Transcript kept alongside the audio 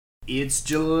It's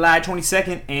July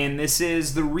 22nd, and this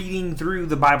is the Reading Through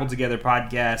the Bible Together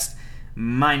podcast.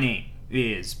 My name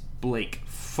is Blake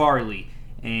Farley,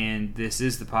 and this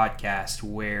is the podcast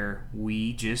where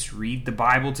we just read the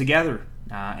Bible together.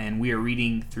 And we are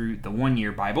reading through the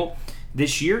one-year Bible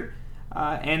this year,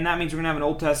 and that means we're going to have an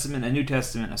Old Testament, a New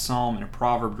Testament, a Psalm, and a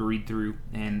Proverb to read through.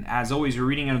 And as always, we're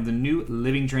reading out of the New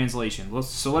Living Translation.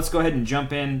 So let's go ahead and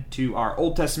jump into our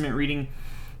Old Testament reading.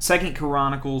 2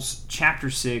 Chronicles chapter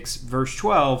 6, verse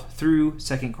 12 through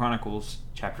 2 Chronicles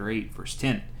chapter 8, verse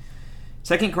 10.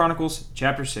 2 Chronicles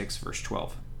chapter 6, verse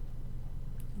 12.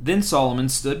 Then Solomon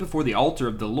stood before the altar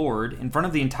of the Lord in front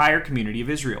of the entire community of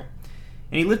Israel,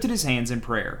 and he lifted his hands in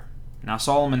prayer. Now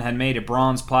Solomon had made a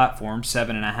bronze platform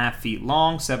 7.5 feet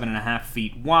long, 7.5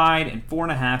 feet wide, and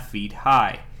 4.5 feet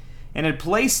high, and had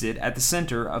placed it at the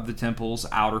center of the temple's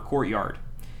outer courtyard.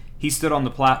 He stood on the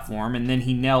platform, and then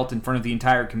he knelt in front of the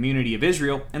entire community of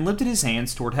Israel and lifted his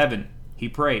hands toward heaven. He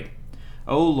prayed,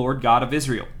 O Lord God of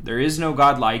Israel, there is no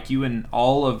God like you in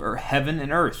all of heaven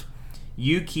and earth.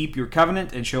 You keep your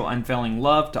covenant and show unfailing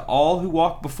love to all who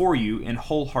walk before you in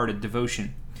wholehearted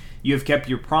devotion. You have kept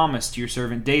your promise to your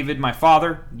servant David, my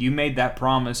father. You made that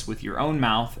promise with your own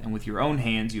mouth, and with your own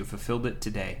hands you have fulfilled it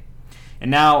today. And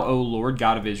now, O Lord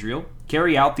God of Israel,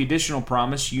 carry out the additional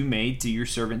promise you made to your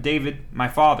servant David, my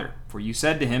father. For you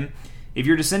said to him, if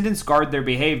your descendants guard their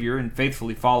behavior and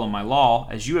faithfully follow my law,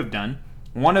 as you have done,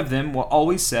 one of them will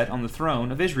always sit on the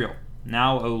throne of Israel.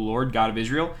 Now, O Lord God of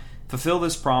Israel, fulfill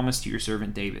this promise to your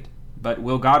servant David. But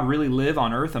will God really live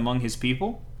on earth among his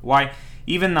people? Why,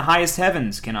 even the highest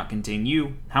heavens cannot contain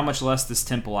you, how much less this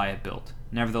temple I have built.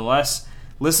 Nevertheless,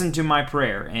 listen to my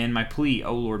prayer and my plea,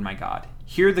 O Lord my God.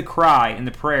 Hear the cry and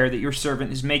the prayer that your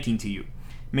servant is making to you.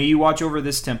 May you watch over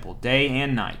this temple day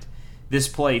and night, this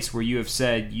place where you have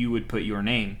said you would put your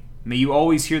name. May you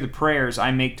always hear the prayers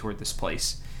I make toward this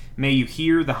place. May you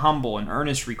hear the humble and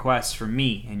earnest requests from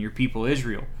me and your people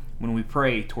Israel when we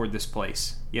pray toward this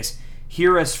place. Yes,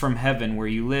 hear us from heaven where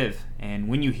you live, and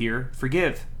when you hear,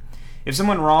 forgive. If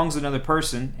someone wrongs another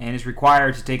person and is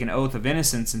required to take an oath of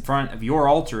innocence in front of your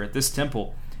altar at this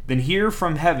temple, then hear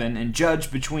from heaven and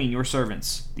judge between your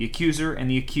servants, the accuser and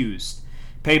the accused.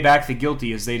 Pay back the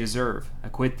guilty as they deserve.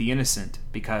 Acquit the innocent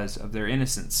because of their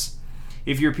innocence.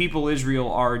 If your people Israel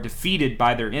are defeated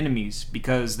by their enemies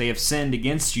because they have sinned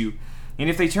against you,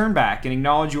 and if they turn back and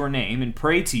acknowledge your name and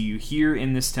pray to you here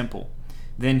in this temple,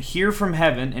 then hear from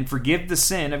heaven and forgive the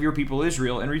sin of your people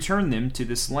Israel and return them to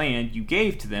this land you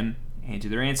gave to them and to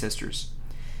their ancestors.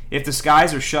 If the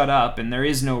skies are shut up and there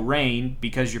is no rain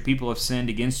because your people have sinned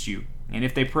against you, and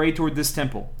if they pray toward this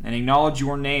temple and acknowledge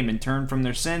your name and turn from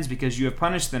their sins because you have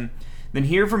punished them, then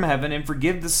hear from heaven and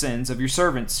forgive the sins of your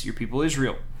servants, your people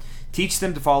Israel. Teach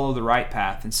them to follow the right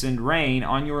path and send rain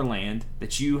on your land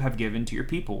that you have given to your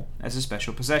people as a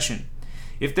special possession.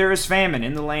 If there is famine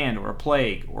in the land, or a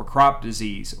plague, or crop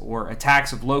disease, or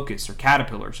attacks of locusts or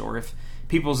caterpillars, or if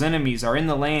people's enemies are in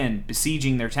the land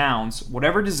besieging their towns,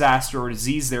 whatever disaster or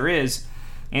disease there is,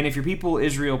 and if your people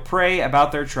Israel pray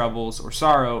about their troubles or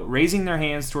sorrow, raising their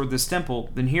hands toward this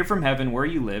temple, then hear from heaven where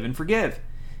you live and forgive.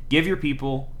 Give your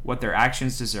people what their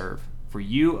actions deserve, for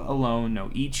you alone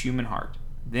know each human heart.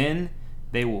 Then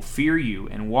they will fear you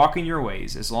and walk in your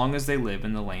ways as long as they live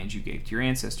in the land you gave to your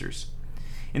ancestors.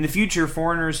 In the future,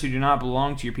 foreigners who do not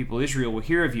belong to your people Israel will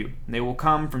hear of you. They will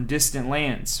come from distant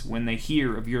lands when they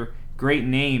hear of your great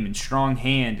name and strong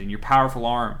hand and your powerful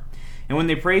arm. And when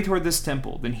they pray toward this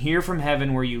temple, then hear from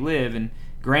heaven where you live and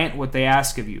grant what they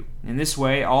ask of you. In this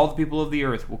way, all the people of the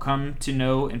earth will come to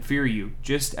know and fear you,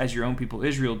 just as your own people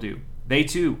Israel do. They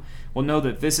too will know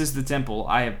that this is the temple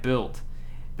I have built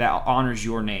that honors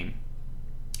your name.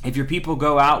 If your people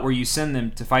go out where you send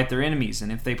them to fight their enemies,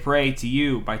 and if they pray to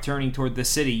you by turning toward the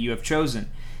city you have chosen,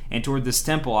 and toward this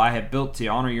temple I have built to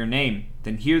honor your name,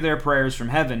 then hear their prayers from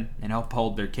heaven and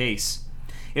uphold their case.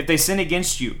 If they sin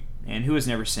against you, and who has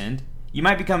never sinned, you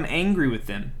might become angry with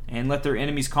them, and let their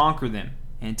enemies conquer them,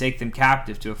 and take them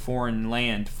captive to a foreign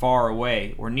land far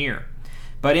away or near.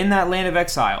 But in that land of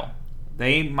exile,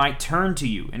 they might turn to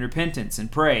you in repentance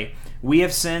and pray, we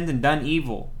have sinned and done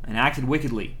evil, and acted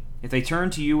wickedly. If they turn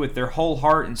to you with their whole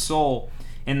heart and soul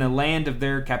in the land of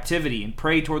their captivity, and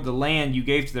pray toward the land you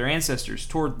gave to their ancestors,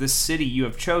 toward this city you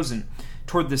have chosen,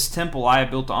 toward this temple I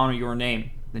have built to honor your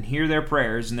name, then hear their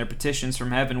prayers and their petitions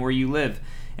from heaven where you live,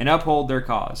 and uphold their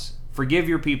cause. Forgive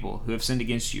your people who have sinned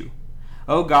against you.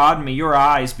 O God, may your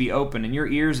eyes be open and your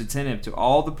ears attentive to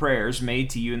all the prayers made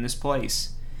to you in this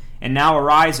place. And now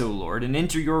arise, O Lord, and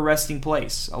enter your resting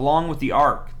place, along with the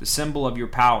ark, the symbol of your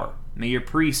power. May your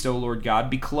priest, O Lord God,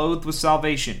 be clothed with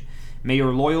salvation. May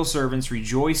your loyal servants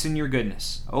rejoice in your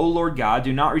goodness. O Lord God,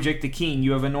 do not reject the king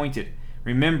you have anointed.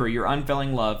 Remember your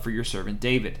unfailing love for your servant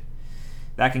David.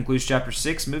 That concludes chapter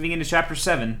 6. Moving into chapter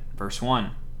 7, verse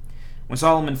 1. When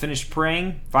Solomon finished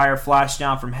praying, fire flashed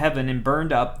down from heaven and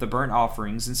burned up the burnt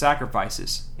offerings and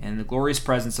sacrifices, and the glorious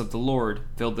presence of the Lord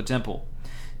filled the temple.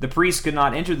 The priests could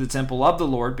not enter the temple of the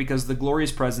Lord because the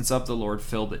glorious presence of the Lord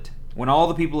filled it. When all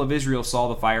the people of Israel saw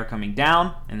the fire coming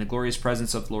down and the glorious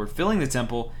presence of the Lord filling the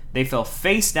temple, they fell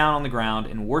face down on the ground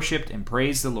and worshipped and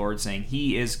praised the Lord, saying,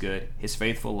 He is good, His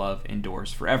faithful love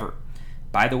endures forever.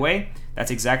 By the way,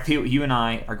 that's exactly what you and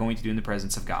I are going to do in the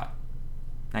presence of God.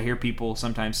 I hear people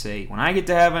sometimes say, when I get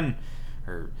to heaven,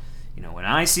 or when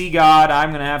I see God, I'm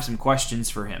going to have some questions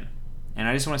for Him. And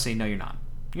I just want to say, no, you're not.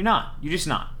 You're not. You're just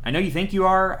not. I know you think you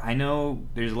are. I know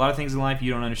there's a lot of things in life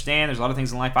you don't understand. There's a lot of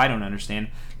things in life I don't understand.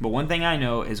 But one thing I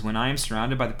know is when I am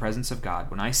surrounded by the presence of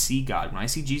God, when I see God, when I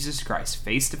see Jesus Christ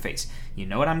face to face, you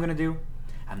know what I'm going to do?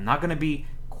 I'm not going to be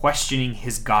questioning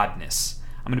His godness.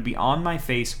 I'm going to be on my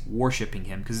face worshiping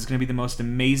Him because it's going to be the most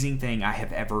amazing thing I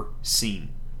have ever seen.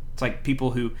 It's like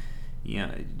people who,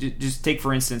 just take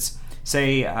for instance,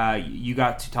 say you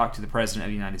got to talk to the President of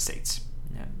the United States.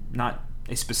 Not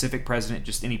a specific president,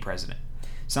 just any president.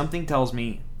 Something tells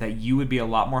me that you would be a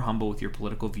lot more humble with your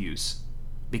political views,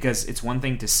 because it's one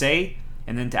thing to say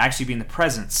and then to actually be in the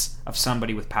presence of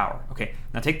somebody with power. Okay,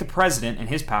 now take the president and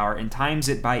his power and times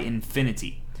it by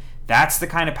infinity. That's the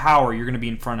kind of power you're going to be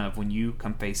in front of when you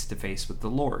come face to face with the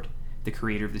Lord, the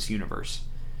creator of this universe.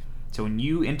 So when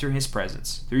you enter His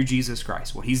presence through Jesus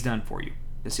Christ, what He's done for you,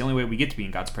 that's the only way we get to be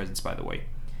in God's presence, by the way,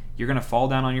 you're going to fall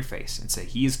down on your face and say,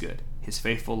 He is good. His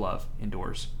faithful love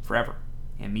endures forever.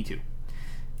 And me too.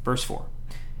 Verse 4.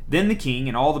 Then the king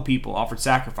and all the people offered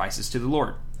sacrifices to the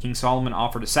Lord. King Solomon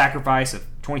offered a sacrifice of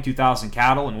 22,000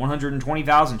 cattle and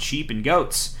 120,000 sheep and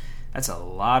goats. That's a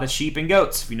lot of sheep and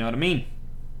goats, if you know what I mean.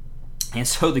 And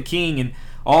so the king and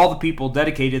all the people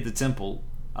dedicated the temple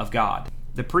of God.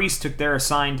 The priests took their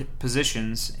assigned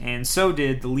positions, and so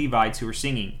did the Levites who were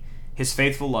singing. His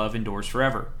faithful love endures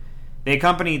forever. They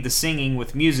accompanied the singing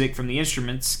with music from the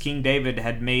instruments King David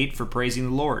had made for praising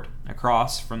the Lord.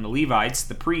 Across from the Levites,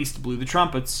 the priest blew the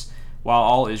trumpets, while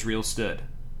all Israel stood.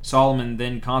 Solomon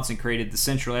then consecrated the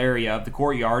central area of the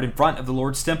courtyard in front of the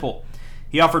Lord's temple.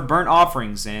 He offered burnt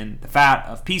offerings and the fat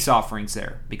of peace offerings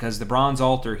there, because the bronze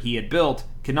altar he had built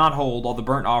could not hold all the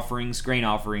burnt offerings, grain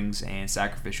offerings, and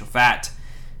sacrificial fat.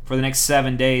 For the next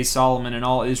 7 days, Solomon and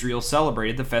all Israel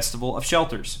celebrated the Festival of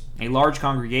Shelters. A large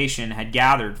congregation had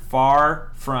gathered from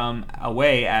as far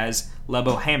away as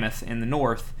Lebo Hamath in the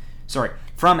north,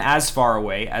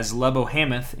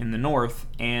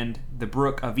 and the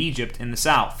brook of Egypt in the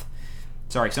south.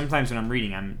 Sorry, sometimes when I'm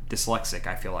reading, I'm dyslexic,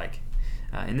 I feel like.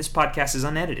 And this podcast is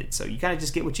unedited, so you kind of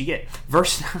just get what you get.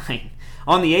 Verse 9.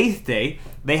 On the 8th day,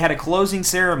 they had a closing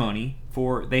ceremony,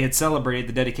 for they had celebrated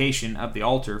the dedication of the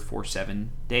altar for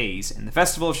 7 days, and the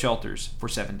Festival of Shelters for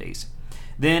 7 days.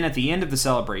 Then, at the end of the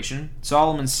celebration,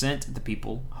 Solomon sent the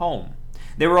people home.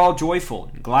 They were all joyful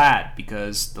and glad,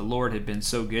 because the Lord had been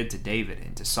so good to David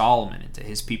and to Solomon and to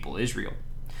his people Israel.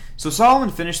 So Solomon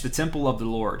finished the temple of the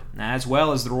Lord, as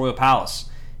well as the royal palace.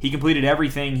 He completed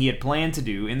everything he had planned to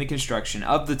do in the construction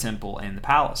of the temple and the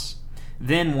palace.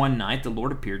 Then one night the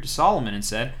Lord appeared to Solomon and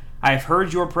said, I have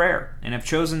heard your prayer, and have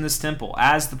chosen this temple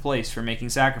as the place for making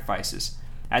sacrifices.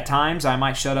 At times I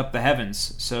might shut up the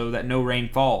heavens, so that no rain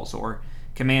falls, or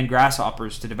command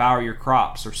grasshoppers to devour your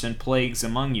crops, or send plagues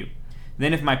among you.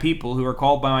 Then if my people, who are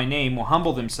called by my name, will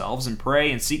humble themselves, and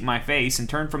pray and seek my face, and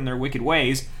turn from their wicked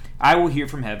ways, I will hear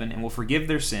from heaven, and will forgive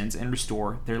their sins, and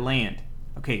restore their land.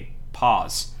 Okay,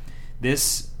 pause.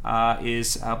 This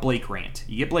is a Blake rant.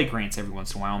 You get Blake rants every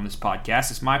once in a while on this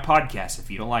podcast. It's my podcast. If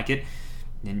you don't like it,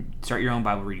 then start your own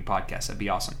Bible reading podcast. That'd be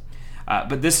awesome.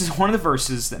 But this is one of the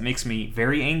verses that makes me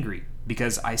very angry,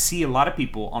 because I see a lot of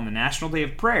people on the National Day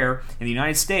of Prayer in the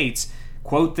United States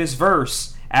quote this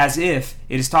verse as if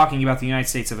it is talking about the United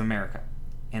States of America.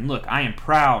 And look, I am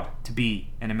proud to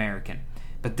be an American.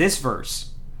 But this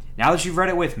verse, now that you've read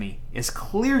it with me, is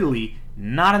clearly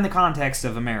not in the context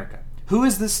of America. Who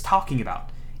is this talking about?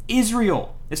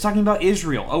 Israel. It's talking about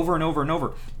Israel over and over and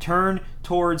over. Turn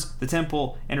towards the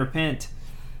temple and repent.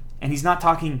 And he's not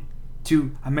talking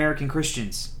to American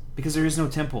Christians, because there is no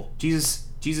temple. Jesus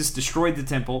destroyed the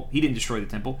temple. He didn't destroy the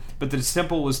temple, but the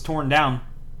temple was torn down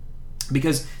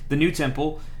because the new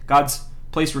temple, God's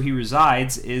place where he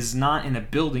resides, is not in a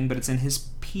building, but it's in his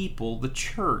people, the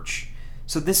church.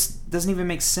 So this doesn't even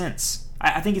make sense.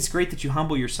 I think it's great that you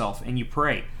humble yourself and you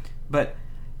pray, but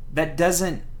that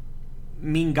doesn't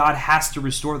mean God has to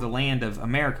restore the land of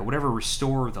America, whatever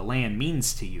restore the land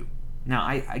means to you. Now,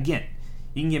 again,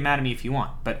 you can get mad at me if you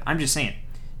want, but I'm just saying,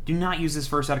 do not use this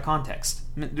verse out of context.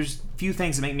 There's few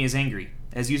things that make me as angry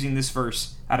as using this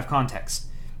verse out of context.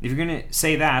 If you're going to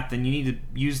say that, then you need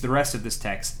to use the rest of this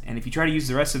text. And if you try to use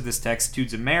the rest of this text to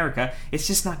America, it's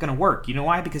just not going to work. You know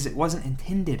why? Because it wasn't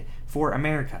intended for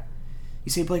America. You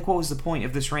say, Blake, what was the point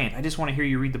of this rant? I just want to hear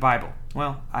you read the Bible.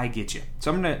 Well, I get you.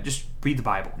 So I'm going to just read the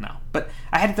Bible now. But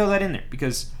I had to throw that in there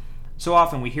because so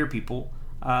often we hear people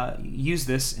use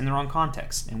this in the wrong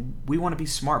context. And we want to be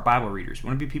smart Bible readers. We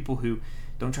want to be people who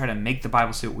don't try to make the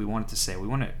Bible say what we want it to say. We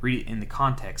want to read it in the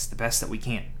context the best that we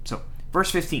can. So,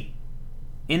 verse 15.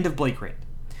 End of Blake rant.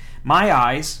 My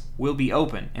eyes will be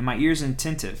open and my ears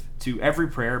attentive to every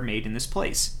prayer made in this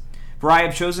place. For I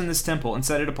have chosen this temple and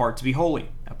set it apart to be holy,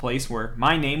 a place where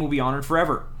my name will be honored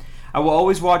forever. I will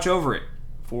always watch over it,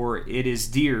 for it is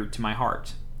dear to my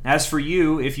heart. As for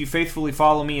you, if you faithfully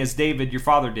follow me as David your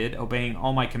father did, obeying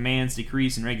all my commands,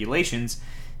 decrees, and regulations,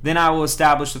 then I will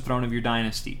establish the throne of your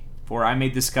dynasty. For I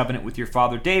made this covenant with your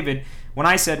father David when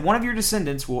I said, one of your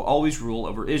descendants will always rule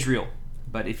over Israel.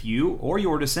 But if you or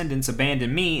your descendants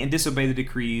abandon me and disobey the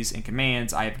decrees and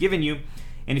commands I have given you,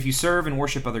 and if you serve and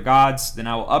worship other gods, then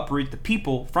I will uproot the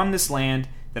people from this land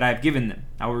that I have given them.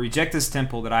 I will reject this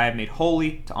temple that I have made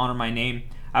holy to honor my name.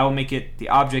 I will make it the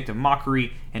object of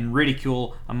mockery and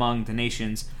ridicule among the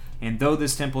nations. And though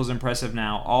this temple is impressive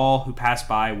now, all who pass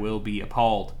by will be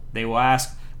appalled. They will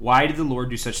ask, why did the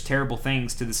Lord do such terrible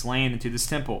things to this land and to this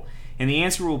temple? And the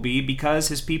answer will be, because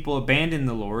his people abandoned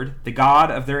the Lord, the God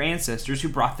of their ancestors who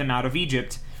brought them out of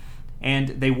Egypt, and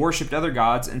they worshipped other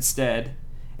gods instead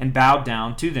and bowed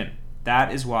down to them.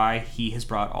 That is why he has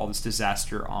brought all this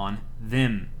disaster on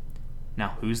them.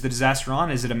 Now, who's the disaster on?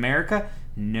 Is it America?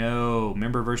 No.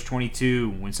 Remember verse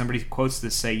 22. When somebody quotes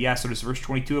this, say, yeah, so does verse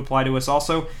 22 apply to us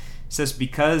also? It says,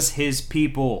 because his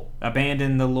people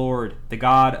abandoned the Lord, the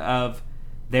God of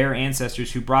their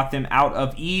ancestors who brought them out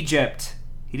of Egypt.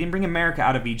 He didn't bring America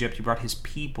out of Egypt. He brought his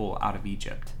people out of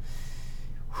Egypt.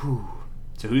 Whew.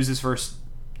 So who's this verse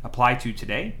apply to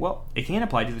today? Well, it can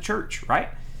apply to the church, right?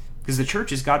 Because the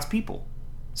church is God's people.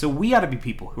 So we ought to be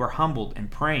people who are humbled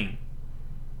and praying.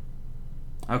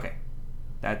 Okay.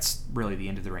 That's really the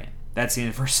end of the rant. That's the end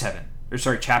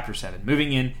of chapter 7.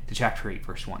 Moving in to chapter 8,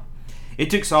 verse 1. It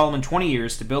took Solomon 20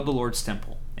 years to build the Lord's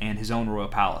temple and his own royal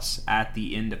palace. At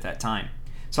the end of that time,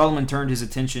 Solomon turned his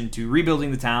attention to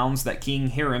rebuilding the towns that King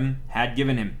Hiram had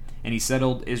given him, and he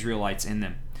settled Israelites in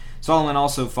them. Solomon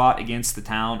also fought against the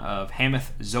town of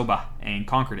Hamath-Zobah and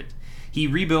conquered it. He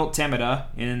rebuilt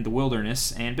Tamadah in the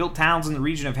wilderness and built towns in the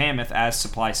region of Hamath as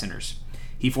supply centers.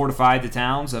 He fortified the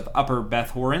towns of Upper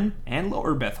Beth-horon and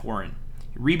Lower Beth-horon,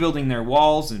 rebuilding their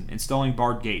walls and installing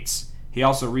barred gates. He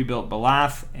also rebuilt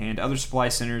Balath and other supply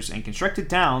centers and constructed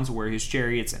towns where his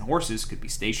chariots and horses could be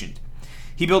stationed.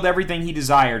 He built everything he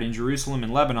desired in Jerusalem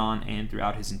and Lebanon and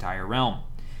throughout his entire realm.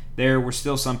 There were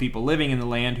still some people living in the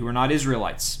land who were not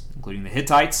Israelites, including the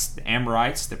Hittites, the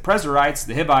Amorites, the Perizzites,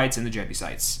 the Hivites, and the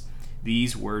Jebusites.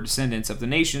 These were descendants of the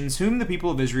nations whom the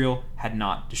people of Israel had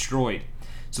not destroyed.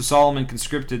 So Solomon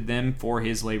conscripted them for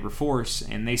his labor force,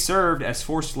 and they served as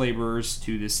forced laborers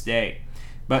to this day.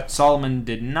 But Solomon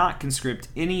did not conscript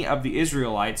any of the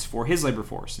Israelites for his labor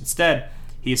force. Instead,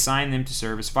 he assigned them to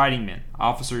serve as fighting men,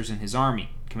 officers in his army,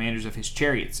 commanders of his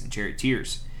chariots and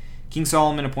charioteers. King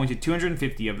Solomon appointed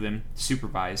 250 of them to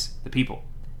supervise the people.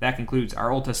 That concludes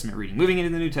our Old Testament reading. Moving into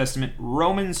the New Testament,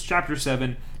 Romans chapter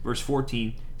 7, verse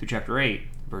 14 through chapter 8,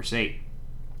 verse 8.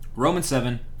 Romans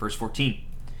 7, verse 14.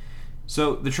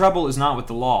 So the trouble is not with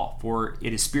the law, for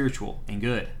it is spiritual and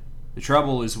good. The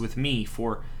trouble is with me,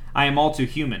 for I am all too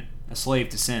human, a slave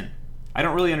to sin. I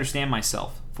don't really understand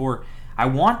myself, for I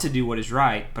want to do what is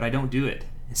right, but I don't do it.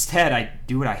 Instead, I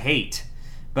do what I hate.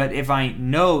 But if I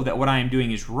know that what I am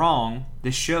doing is wrong,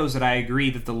 this shows that I agree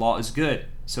that the law is good.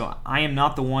 So I am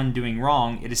not the one doing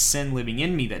wrong, it is sin living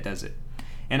in me that does it.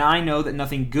 And I know that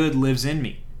nothing good lives in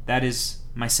me. That is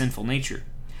my sinful nature.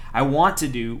 I want to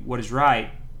do what is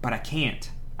right, but I can't.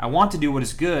 I want to do what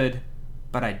is good,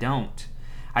 but I don't.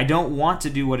 I don't want to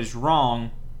do what is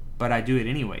wrong, but I do it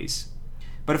anyways.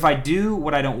 But if I do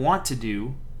what I don't want to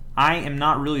do, I am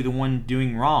not really the one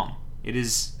doing wrong. It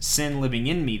is sin living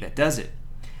in me that does it.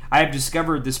 I have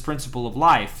discovered this principle of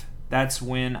life. That's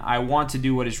when I want to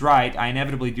do what is right, I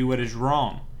inevitably do what is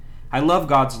wrong. I love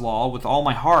God's law with all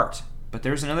my heart, but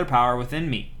there's another power within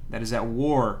me that is at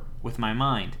war with my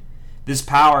mind. This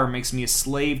power makes me a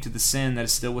slave to the sin that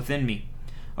is still within me.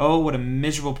 Oh, what a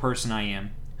miserable person I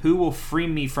am. Who will free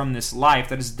me from this life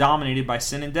that is dominated by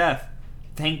sin and death?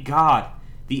 Thank God.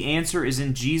 The answer is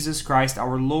in Jesus Christ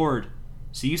our Lord.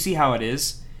 So you see how it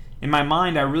is. In my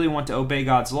mind, I really want to obey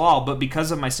God's law, but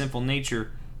because of my sinful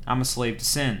nature, I'm a slave to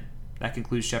sin. That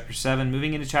concludes chapter 7,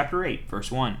 moving into chapter 8,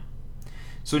 verse 1.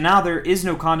 So now there is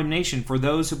no condemnation for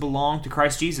those who belong to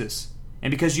Christ Jesus. And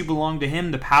because you belong to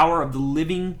Him, the power of the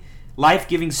living,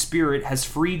 life-giving Spirit has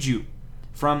freed you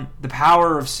from the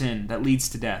power of sin that leads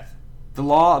to death. The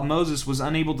law of Moses was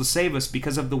unable to save us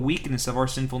because of the weakness of our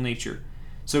sinful nature.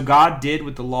 So God did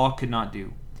what the law could not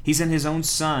do. He sent His own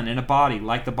Son in a body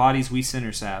like the bodies we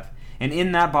sinners have. And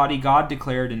in that body, God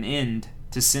declared an end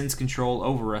to sin's control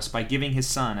over us by giving His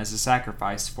Son as a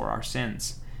sacrifice for our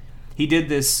sins. He did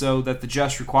this so that the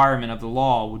just requirement of the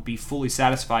law would be fully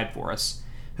satisfied for us,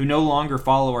 who no longer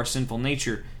follow our sinful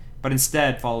nature, but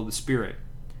instead follow the Spirit.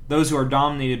 Those who are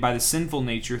dominated by the sinful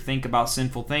nature think about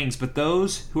sinful things, but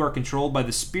those who are controlled by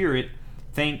the Spirit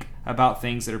think about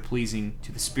things that are pleasing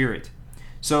to the Spirit.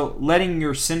 So letting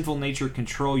your sinful nature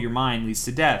control your mind leads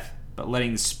to death, but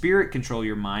letting the Spirit control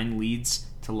your mind leads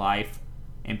to life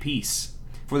and peace.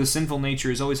 For the sinful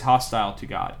nature is always hostile to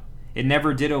God. It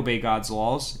never did obey God's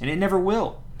laws, and it never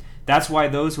will. That's why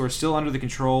those who are still under the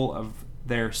control of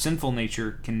their sinful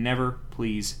nature can never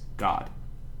please God.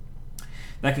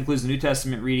 That concludes the New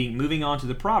Testament reading. Moving on to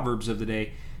the Proverbs of the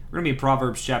day. We're going to be in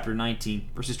Proverbs chapter 19,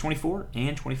 verses 24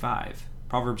 and 25.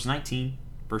 Proverbs 19,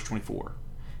 verse 24.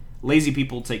 Lazy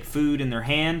people take food in their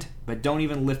hand, but don't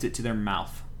even lift it to their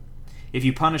mouth. If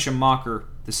you punish a mocker,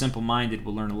 the simple-minded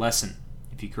will learn a lesson.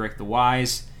 If you correct the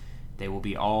wise, they will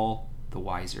be all the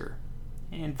wiser.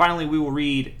 And finally, we will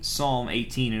read Psalm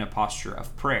 18 in a posture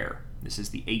of prayer. This is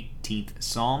the 18th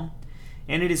Psalm,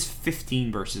 and it is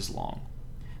 15 verses long.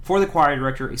 For the choir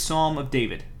director, a psalm of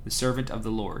David, the servant of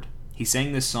the Lord. He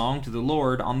sang this song to the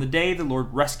Lord on the day the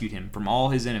Lord rescued him from all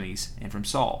his enemies and from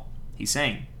Saul. He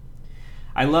sang,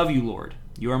 I love you, Lord.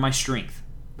 You are my strength.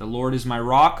 The Lord is my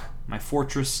rock, my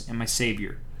fortress, and my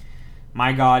Savior.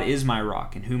 My God is my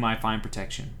rock, in whom I find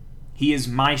protection. He is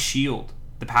my shield,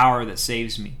 the power that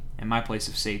saves me, and my place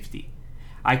of safety.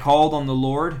 I called on the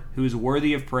Lord, who is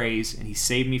worthy of praise, and He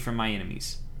saved me from my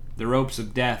enemies. The ropes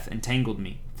of death entangled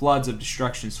me. Floods of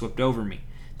destruction swept over me.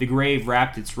 The grave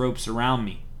wrapped its ropes around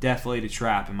me. Death laid a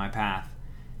trap in my path.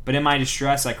 But in my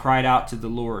distress I cried out to the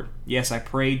Lord. Yes, I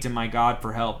prayed to my God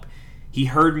for help. He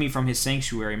heard me from His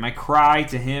sanctuary. My cry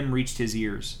to Him reached His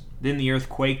ears. Then the earth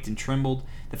quaked and trembled.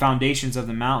 The foundations of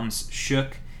the mountains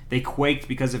shook. They quaked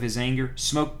because of His anger.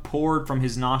 Smoke poured from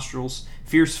His nostrils.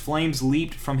 Fierce flames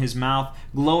leaped from His mouth.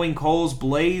 Glowing coals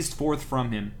blazed forth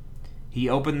from Him. He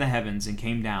opened the heavens and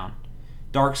came down.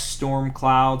 Dark storm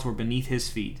clouds were beneath His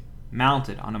feet.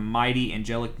 Mounted on a mighty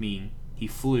angelic being, He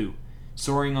flew,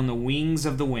 soaring on the wings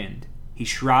of the wind. He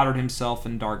shrouded Himself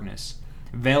in darkness,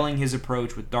 veiling His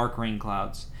approach with dark rain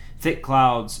clouds. Thick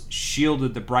clouds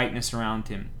shielded the brightness around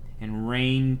Him and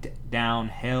rained down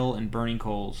hail and burning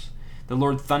coals. The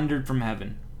Lord thundered from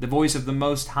heaven. The voice of the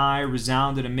Most High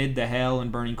resounded amid the hail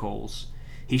and burning coals.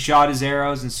 He shot His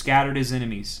arrows and scattered His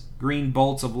enemies. Green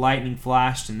bolts of lightning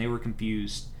flashed, and they were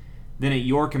confused. Then at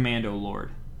your command, O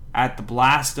Lord, at the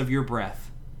blast of your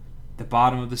breath, the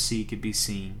bottom of the sea could be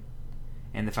seen,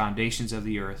 and the foundations of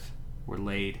the earth were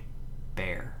laid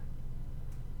bare.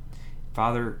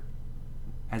 Father,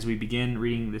 as we begin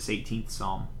reading this 18th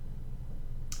Psalm,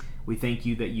 we thank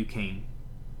You that You came.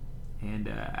 And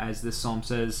as this psalm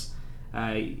says,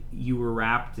 You were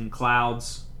wrapped in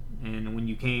clouds, and when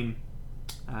You came,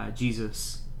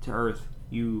 Jesus, to earth,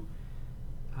 You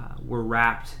were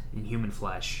wrapped in human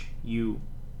flesh. You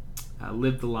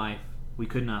lived the life we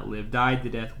could not live, died the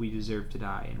death we deserved to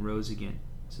die, and rose again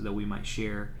so that we might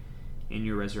share in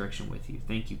Your resurrection with You.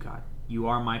 Thank You, God. You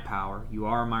are my power. You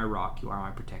are my rock. You are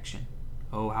my protection.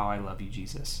 Oh, how I love You,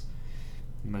 Jesus.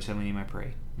 In most heavenly name I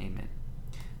pray. Amen.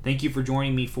 Thank you for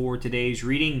joining me for today's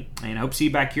reading, and I hope to see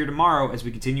you back here tomorrow as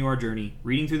we continue our journey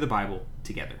reading through the Bible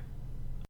together.